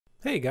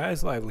Hey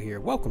guys, Lively here.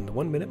 Welcome to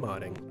 1 Minute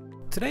Modding.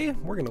 Today,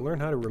 we're going to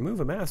learn how to remove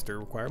a master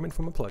requirement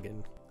from a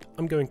plugin.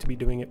 I'm going to be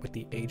doing it with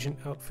the agent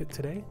outfit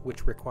today,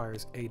 which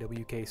requires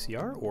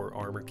AWKCR or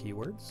armor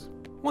keywords.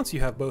 Once you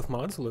have both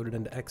mods loaded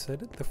into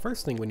xEdit, the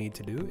first thing we need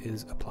to do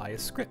is apply a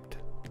script.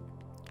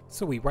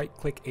 So we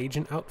right-click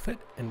Agent Outfit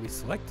and we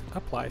select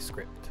Apply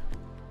Script.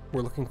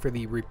 We're looking for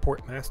the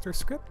Report Master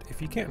script.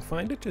 If you can't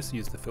find it, just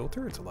use the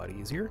filter, it's a lot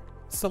easier.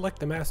 Select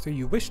the master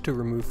you wish to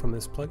remove from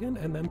this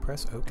plugin and then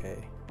press OK.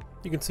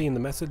 You can see in the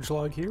message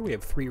log here we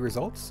have 3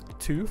 results,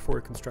 2 for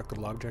a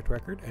constructible object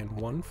record and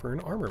 1 for an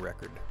armor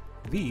record.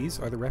 These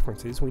are the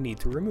references we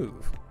need to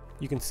remove.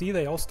 You can see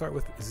they all start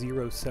with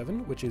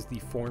 07, which is the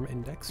form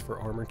index for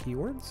armor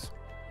keywords.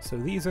 So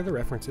these are the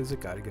references that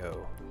gotta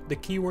go. The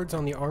keywords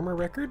on the armor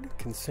record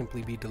can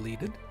simply be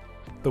deleted.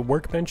 The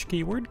workbench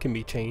keyword can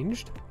be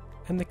changed,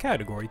 and the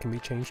category can be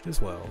changed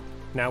as well.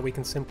 Now we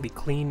can simply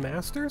clean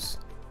masters,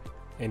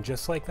 and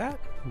just like that,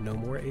 no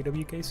more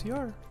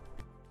AWKCR.